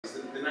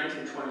the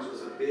 1920s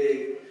was a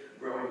big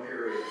growing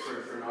period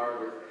for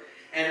Narberth.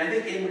 And I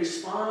think in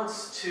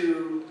response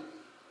to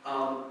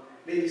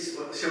maybe,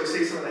 shall we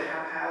say, some of the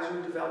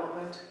haphazard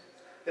development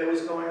that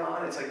was going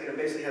on, it's like, you know,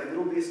 basically have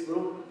little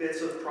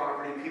bits of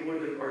property, people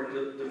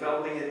are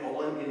developing it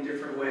all in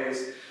different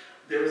ways.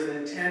 There was an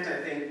intent,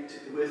 I think,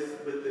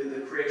 with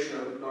the creation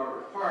of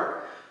Narberth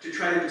Park to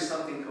try to do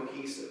something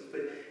cohesive.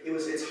 But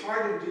it's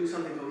hard to do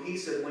something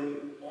cohesive when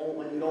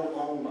you don't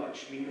own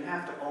much. I mean, you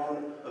have to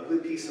own a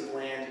good piece of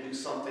land to do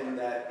something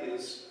that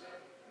is,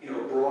 you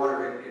know,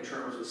 broader in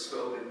terms of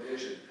scope and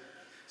vision.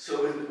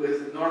 So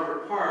with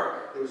Narberth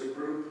Park, there was a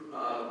group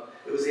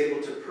that was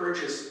able to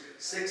purchase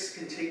 6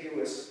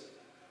 contiguous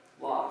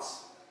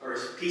lots, or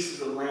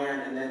pieces of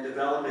land, and then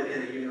develop it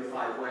in a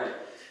unified way.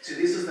 So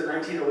this is the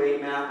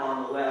 1908 map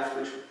on the left,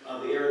 which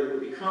of the area that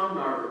would become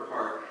Narberth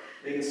Park.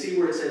 And you can see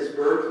where it says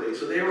Berkeley.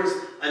 So there was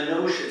a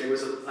notion, there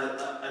was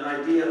an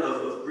idea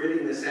of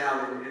gridding this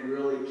out and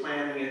really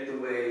planning it the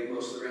way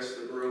most of the rest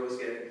of the borough was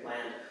getting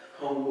planned.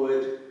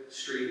 Homewood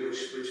Street, which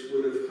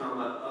would have come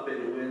up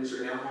into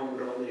Windsor. Now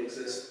Homewood only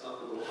exists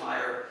up a little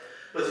higher.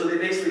 But so they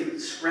basically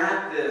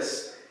scrapped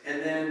this,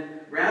 and then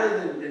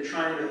rather than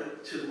trying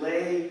to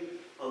lay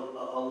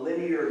a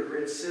linear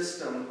grid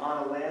system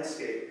on a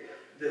landscape,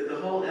 the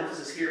whole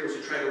emphasis here was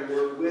to try to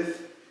work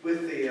with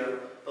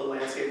the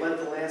landscape, let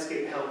the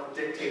landscape help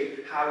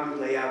dictate how you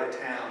lay out a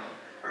town,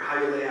 or how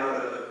you lay out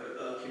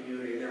a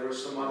community. And there were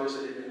some others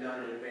that had been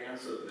done in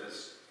advance of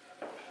this.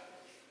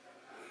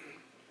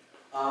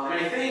 And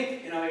I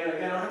think, you know,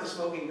 again, I don't have the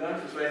smoking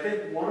gun, but I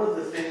think one of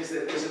the things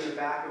that was in the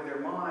back of their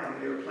mind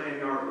when they were planning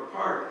Narberth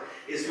Park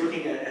is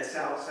looking at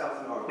South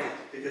Narberth.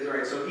 Because, all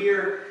right, so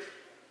here,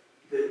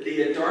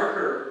 the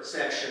darker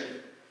section,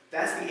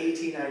 that's the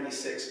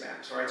 1896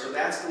 maps, all right? So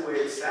that's the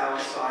way the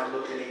south side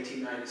looked in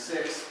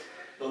 1896.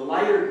 The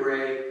lighter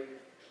gray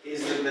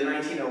is the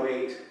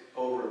 1908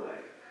 overlay.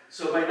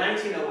 So by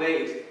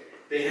 1908,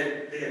 they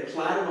had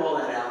platted all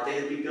that out. They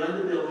had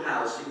begun to build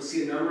houses. You can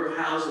see a number of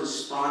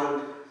houses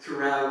spotted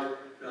throughout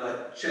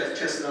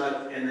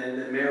Chestnut and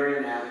then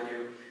Marion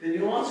Avenue. Then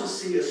you'll also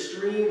see a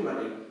stream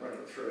running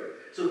through it.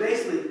 So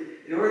basically,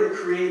 in order to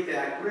create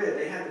that grid,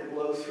 they had to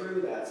blow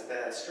through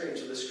that stream.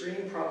 So the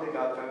stream probably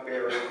got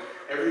buried.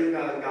 Everything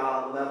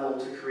got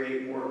leveled to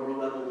create more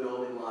level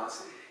building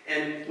lots.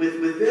 And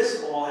with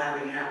this all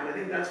having happened, I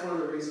think that's one of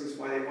the reasons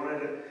why they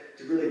wanted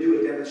to really do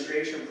a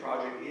demonstration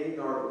project in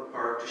Narberth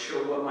Park to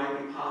show what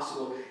might be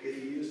possible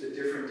if you used a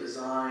different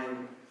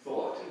design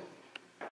thought.